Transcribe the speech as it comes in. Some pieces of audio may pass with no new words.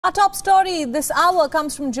Our top story this hour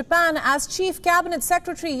comes from Japan as Chief Cabinet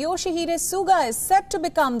Secretary Yoshihide Suga is set to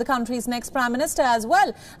become the country's next Prime Minister as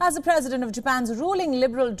well as the President of Japan's ruling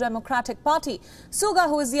Liberal Democratic Party. Suga,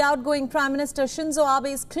 who is the outgoing Prime Minister Shinzo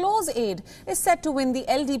Abe's close aide, is set to win the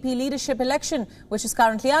LDP leadership election, which is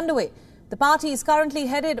currently underway. The party is currently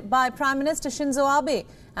headed by Prime Minister Shinzo Abe,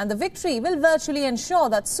 and the victory will virtually ensure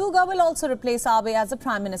that Suga will also replace Abe as the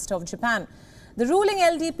Prime Minister of Japan. The ruling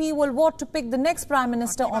LDP will vote to pick the next Prime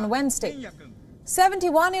Minister on Wednesday.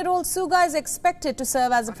 71-year-old Suga is expected to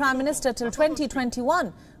serve as the Prime Minister till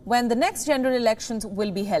 2021, when the next general elections will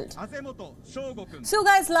be held.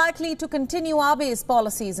 Suga is likely to continue Abe's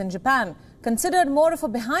policies in Japan. Considered more of a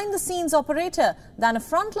behind-the-scenes operator than a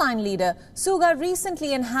frontline leader, Suga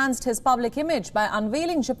recently enhanced his public image by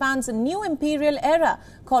unveiling Japan's new imperial era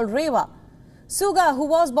called Reiwa. Suga, who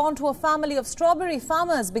was born to a family of strawberry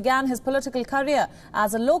farmers, began his political career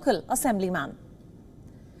as a local assemblyman.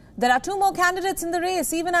 There are two more candidates in the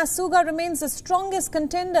race, even as Suga remains the strongest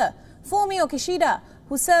contender. Fumio Kishida,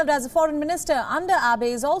 who served as a foreign minister under Abe,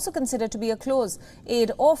 is also considered to be a close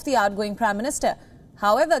aide of the outgoing prime minister.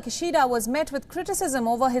 However, Kishida was met with criticism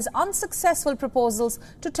over his unsuccessful proposals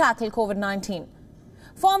to tackle COVID-19.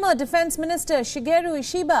 Former Defense Minister Shigeru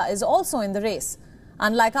Ishiba is also in the race.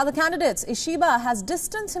 Unlike other candidates, Ishiba has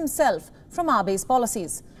distanced himself from Abe's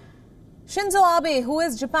policies. Shinzo Abe, who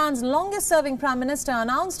is Japan's longest-serving prime minister,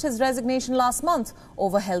 announced his resignation last month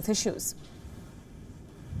over health issues.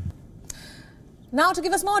 Now, to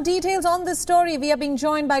give us more details on this story, we are being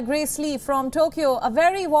joined by Grace Lee from Tokyo. A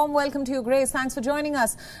very warm welcome to you, Grace. Thanks for joining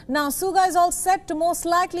us. Now, Suga is all set to most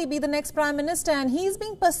likely be the next Prime Minister, and he's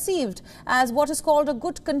being perceived as what is called a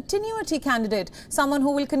good continuity candidate, someone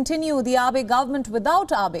who will continue the Abe government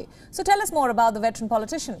without Abe. So tell us more about the veteran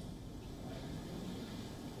politician.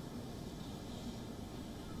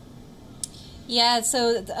 Yeah,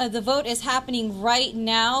 so the vote is happening right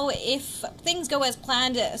now. If things go as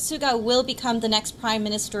planned, Suga will become the next Prime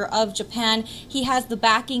Minister of Japan. He has the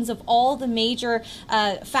backings of all the major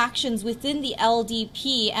factions within the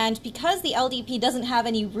LDP, and because the LDP doesn't have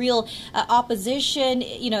any real opposition,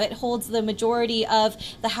 it holds the majority of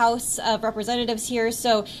the House of Representatives here,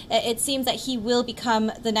 so it seems that he will become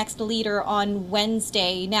the next leader on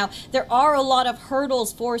Wednesday. Now, there are a lot of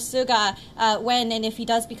hurdles for Suga when and if he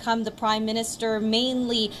does become the Prime Minister.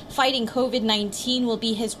 Mainly fighting COVID-19 will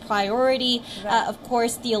be his priority. Right. Of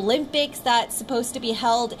course, the Olympics that's supposed to be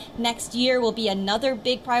held next year will be another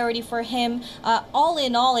big priority for him. All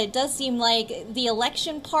in all, it does seem like the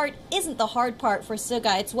election part isn't the hard part for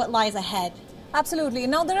Suga. It's what lies ahead. Absolutely.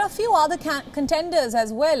 Now, there are a few other contenders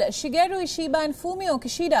as well. Shigeru Ishiba and Fumio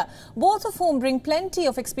Kishida, both of whom bring plenty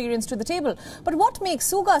of experience to the table. But what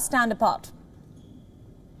makes Suga stand apart?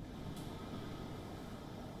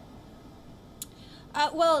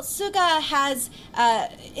 Well, Suga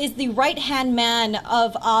is the right-hand man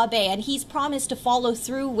of Abe, and he's promised to follow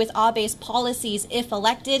through with Abe's policies if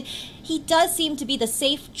elected. He does seem to be the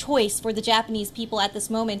safe choice for the Japanese people at this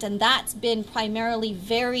moment, and that's been primarily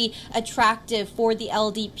very attractive for the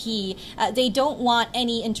LDP. They don't want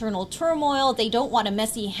any internal turmoil. They don't want a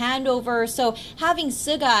messy handover. So having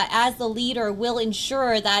Suga as the leader will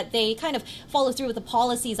ensure that they kind of follow through with the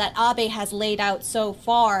policies that Abe has laid out so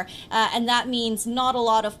far. And that means not a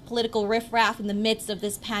lot of political riffraff in the midst of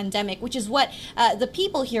this pandemic, which is what the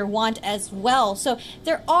people here want as well. So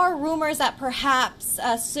there are rumors that perhaps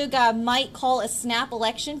Suga might call a snap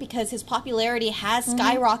election because his popularity has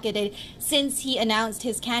skyrocketed since he announced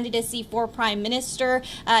his candidacy for Prime Minister.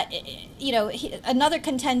 Another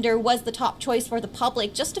contender was the top choice for the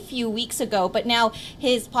public just a few weeks ago, but now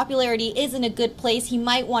his popularity is in a good place. He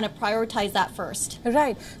might want to prioritize that first.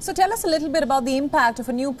 Right. So tell us a little bit about the impact of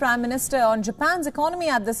a new Prime Minister on Japan's economy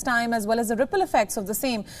at this time, as well as the ripple effects of the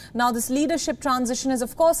same. Now, this leadership transition is,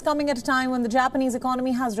 of course, coming at a time when the Japanese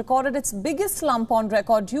economy has recorded its biggest slump on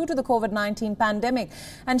record due to the COVID-19 pandemic.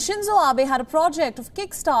 And Shinzo Abe had a project of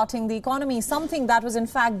kick-starting the economy, something that was in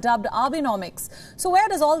fact dubbed Abenomics. So where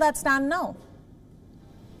does all that stand now?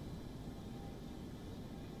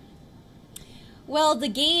 Well, the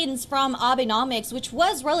gains from Abenomics, which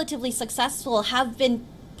was relatively successful, have been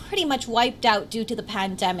pretty much wiped out due to the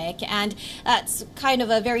pandemic, and that's kind of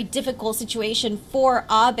a very difficult situation for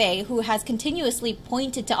Abe, who has continuously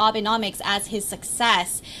pointed to Abenomics as his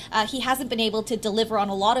success. He hasn't been able to deliver on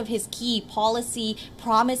a lot of his key policy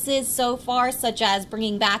promises so far, such as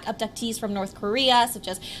bringing back abductees from North Korea, such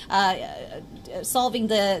as solving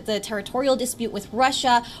the territorial dispute with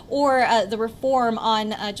Russia, or the reform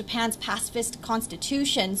on Japan's pacifist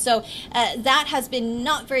constitution. So that has been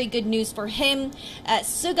not very good news for him.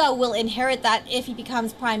 Suga Suga will inherit that if he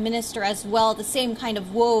becomes prime minister as well. The same kind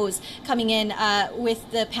of woes coming in with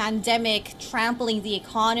the pandemic, trampling the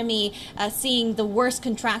economy, seeing the worst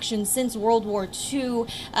contraction since World War II.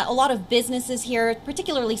 A lot of businesses here,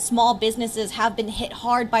 particularly small businesses, have been hit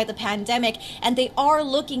hard by the pandemic, and they are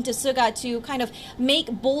looking to Suga to kind of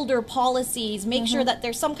make bolder policies, make sure that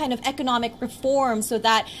there's some kind of economic reform so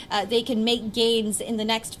that they can make gains in the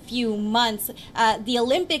next few months. The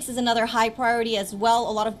Olympics is another high priority as well.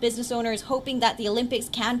 A lot of business owners hoping that the Olympics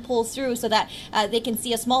can pull through so that they can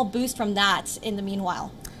see a small boost from that in the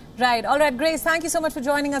meanwhile. Right. All right, Grace, thank you so much for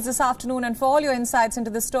joining us this afternoon and for all your insights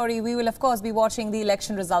into this story. We will, of course, be watching the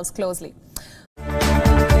election results closely.